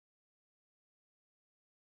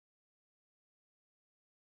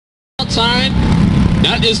outside,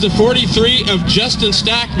 that is the 43 of Justin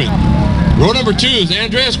Stackman. Row number 2 is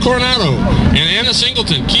Andreas Coronado and Anna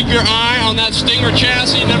Singleton. Keep your eye on that Stinger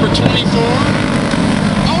chassis, number 24.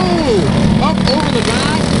 Oh, up over the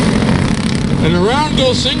back. And around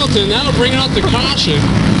goes Singleton. That'll bring out the caution.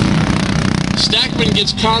 Stackman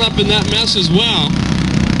gets caught up in that mess as well.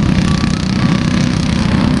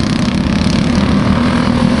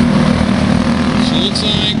 So it looks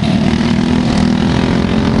like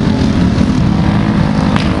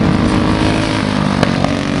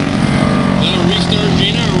restart,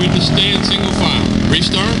 Gina, or we just stay in single file?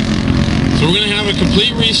 Restart. So we're going to have a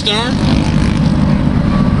complete restart.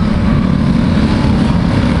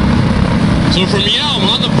 So from Yelm,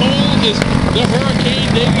 on the pole is the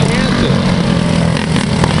Hurricane Davey Hansen.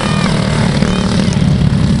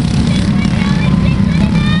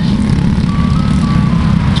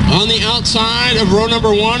 On the outside of row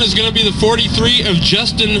number 1 is going to be the 43 of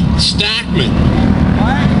Justin Stackman.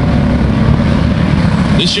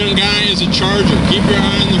 This young guy is a charger. Keep your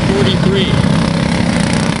eye on the 43.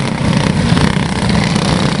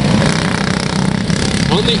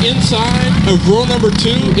 On the inside of row number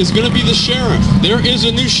 2 is going to be the sheriff. There is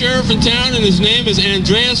a new sheriff in town, and his name is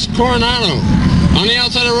Andreas Coronado. On the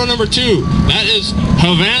outside of row number 2, that is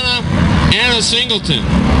Havana Anna Singleton.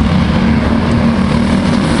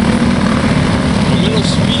 A middle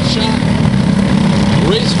speed shot.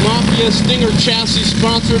 Race Mafia Stinger chassis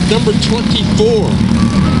sponsored, number 24.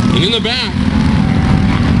 And in the back,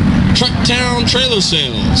 Trucktown Trailer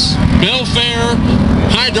Sales, Belfair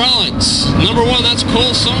Hydraulics. Number 1, that's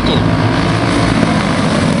Cole Sunkel.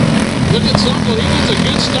 Look at Sunkel, he gets a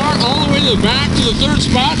good start all the way to the back to the 3rd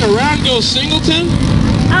spot, and around goes Singleton.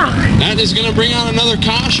 That is going to bring out another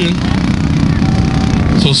caution.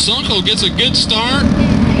 So Sunkel gets a good start,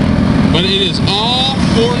 but it is all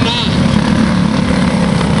for naught.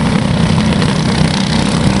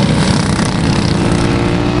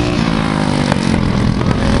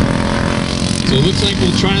 So it looks like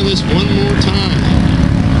we'll try this one more time.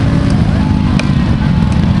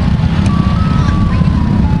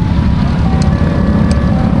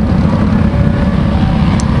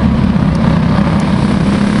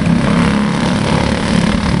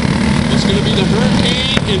 It's going to be the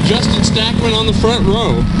Hurricane and Justin Stackman on the front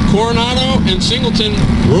row. Coronado and Singleton,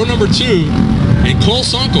 row number 2. And Cole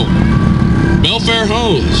Sunkel, Belfair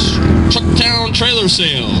Hose, Trucktown Trailer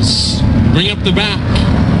Sales. Bring up the back.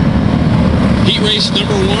 Heat race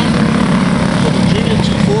number 1 for the Junior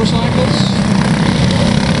 2 4-cycles.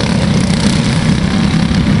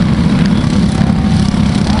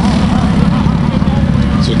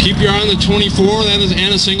 So keep your eye on the 24. That is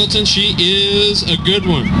Anna Singleton. She is a good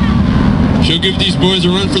one. She'll give these boys a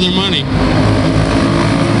run for their money.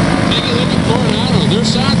 Take a look at Coronado. They're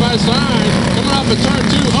side by side. Coming off a turn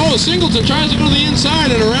 2. Oh, Singleton tries to go to the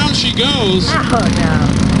inside, and around she goes. Oh, no.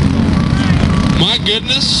 My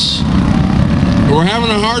goodness. We're having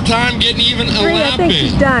a hard time getting even a lap in. I think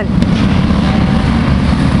she's done.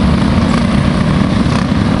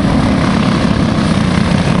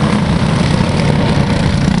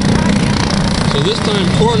 So this time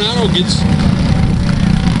Coronado gets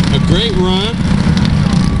a great run,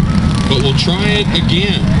 but we'll try it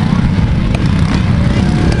again.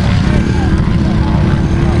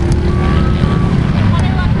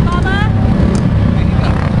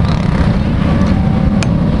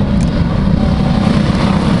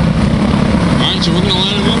 So we're going to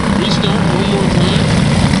line them up, restart one more time.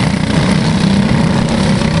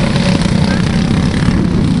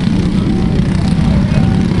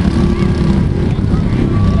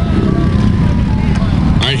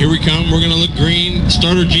 Alright, here we come. We're going to look green.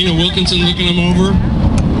 Starter Gina Wilkinson looking them over.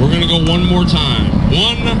 We're going to go one more time.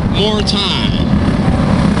 One more time.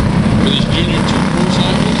 For these Junior 2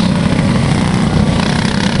 4-cycles.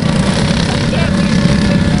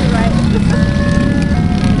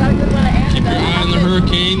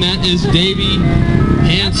 Hurricane, that is Davey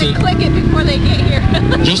Hansen. Click it before they get here.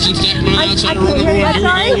 Justin Stackman on the outside of row number 1. Here we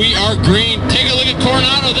go. We are green. Take a look at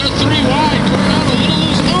Coronado. They're 3 wide. Coronado a little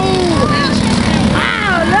loose. Oh, Hansen.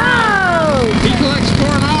 Oh, no! He collects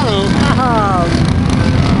Coronado. Oh.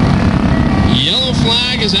 Yellow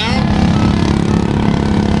flag is out.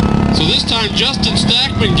 So this time Justin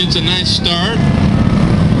Stackman gets a nice start.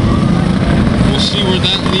 We'll see where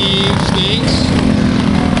that leaves things.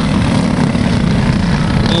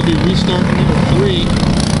 That'll be restart number 3.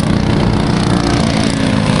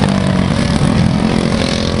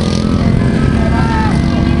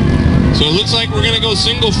 So it looks like we're going to go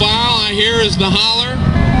single file. I hear is the holler.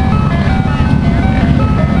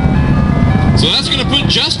 So that's going to put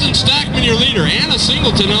Justin Stackman, your leader. Anna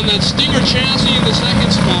Singleton on that Stinger chassis in the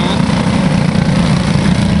 2nd spot.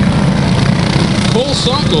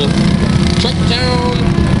 Cole Sunkel, Trucktown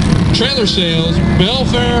Trailer Sales,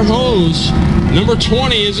 Belfair Hose, number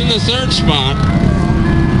 20 is in the 3rd spot.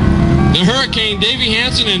 The Hurricane, Davey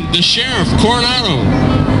Hansen, and the Sheriff, Coronado.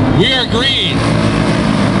 We are green.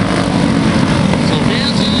 So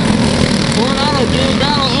Hansen, Coronado doing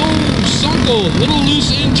battle. Oh, Sunkel, little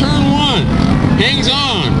loose in turn 1. Hangs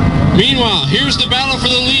on. Meanwhile, here's the battle for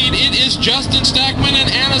the lead. It is Justin Stackman and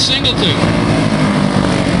Anna Singleton.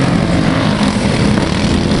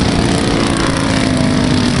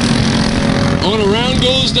 On around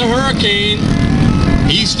goes the Hurricane.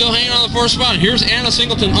 He's still hanging on the 4th spot. Here's Anna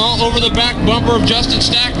Singleton all over the back bumper of Justin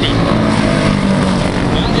Stackman.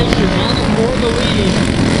 That is your battle for the lead.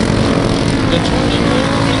 The 24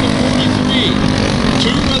 and the 43.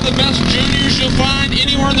 Two of the best juniors you'll find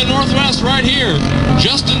anywhere in the Northwest right here.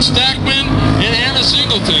 Justin Stackman and Anna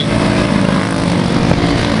Singleton.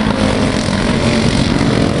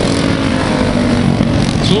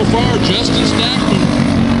 So far, Justin Stackman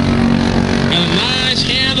got a nice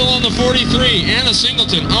handle on the 43. Anna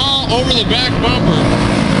Singleton all over the back bumper.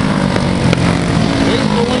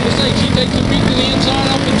 Waiting for one mistake. She takes a peek to the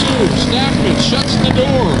inside up the 2. Stackman shuts the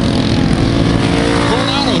door.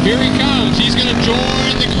 Coronado, here he comes. He's going to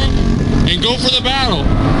join the group and go for the battle.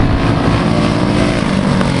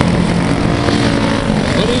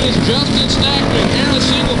 But it is Justin Stackman, Anna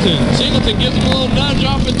Singleton. Singleton gives him a little nudge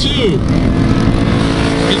off the 2.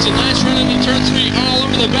 It's a nice run into turn 3 all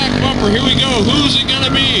over the back bumper. Here we go. Who's it going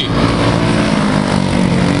to be?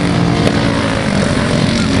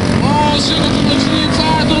 Oh, Singleton looks to the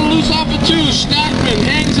inside. A little loose off the 2. Stackman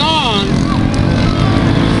hangs on.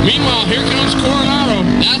 Meanwhile, here comes Coronado.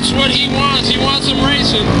 That's what he wants. He wants him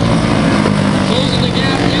racing. Closing the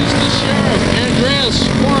gap is the Sheriff, Andreas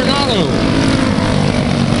Coronado.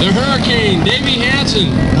 The Hurricane, Davey Hansen,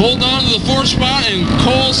 holding on to the 4th spot, and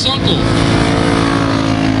Cole Sunkel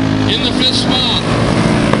in the 5th spot.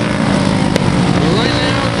 But right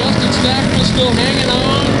now, Justin Stackman is still hanging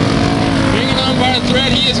on by a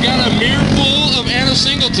thread. He has got a mirror full of Anna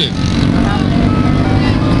Singleton.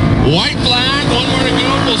 White flag, 1 more to go.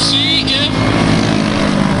 We'll see if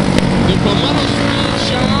the Palmetto Street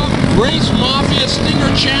Shop Race Mafia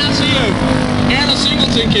Stinger chassis of Anna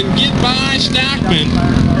Singleton can get by Stackman.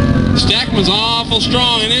 Stackman's awful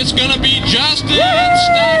strong, and it's going to be Justin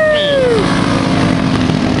Stackman.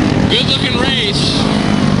 Good looking race.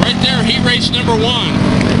 Right there, heat race number 1.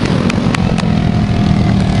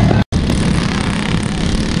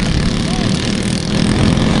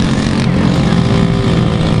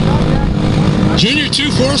 Junior 2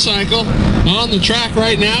 4-cycle on the track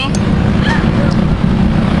right now.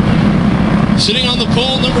 Sitting on the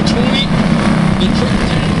pole, number 20, the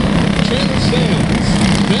Trucktown Trailer Sales.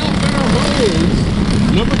 Belfair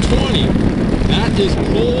Hose, number 20. That is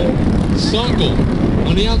Cole Sunkel.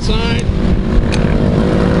 On the outside,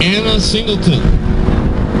 Anna Singleton.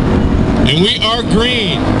 And we are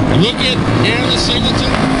green. Look at Anna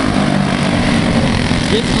Singleton.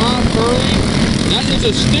 Gets off early. That is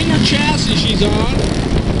a Stinger chassis she's on.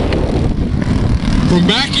 From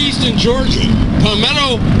back east in Georgia,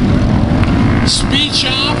 Palmetto Speed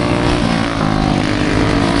Shop,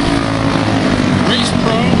 Race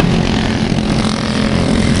Pro.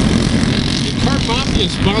 The Kart Mafia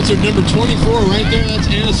sponsored number 24 right there. That's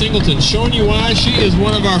Anna Singleton, showing you why she is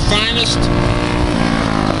one of our finest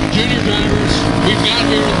junior drivers we've got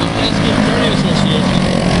here at the Mexican Karting Association.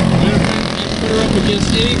 Matter of fact, I put her up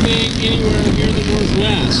against anything, anywhere here in the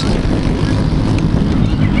Northwest.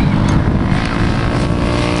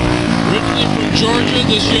 Originally from Georgia,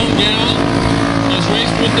 this young gal has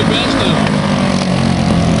raced with the best of them.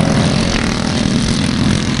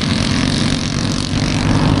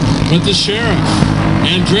 But the Sheriff,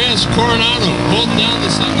 Andreas Coronado, holding down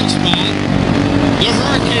the 2nd spot. The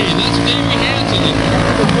Hurricane, that's Davey Hansen, in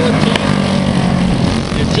number 14.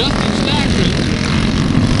 And Justin Stackman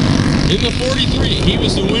in the 43. He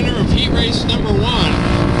was the winner of heat race number 1.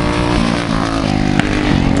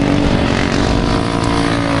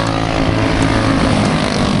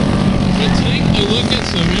 Take a look at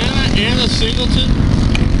Savannah, Anna Singleton,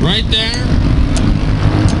 right there.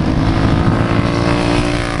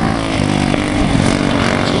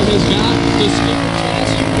 She has got the Stinger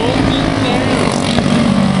chassis bolted down,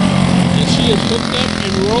 and she is hooked up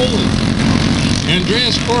and rolling.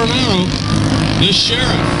 Andreas Coronado, the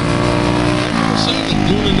Sheriff, number 7,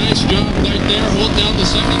 doing a nice job right there, holding down the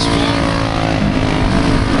 2nd spot.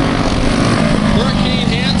 Hurricane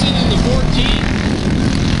Hansen in the 14.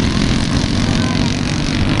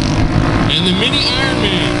 And the Mini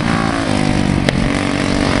Ironman,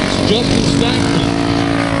 it's Justin Stackman.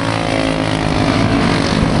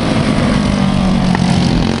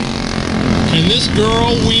 Can this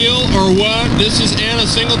girl wheel or what? This is Anna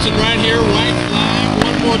Singleton right here. White flag.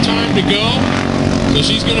 One more time to go. So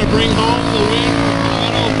she's going to bring home the win for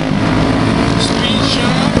Colorado Speed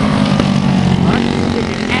Shop.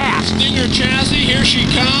 Stinger chassis. Here she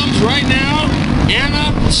comes right now.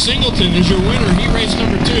 Anna Singleton is your winner. Heat race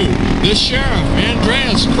number 2. The Sheriff,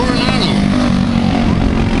 Andreas Coronado.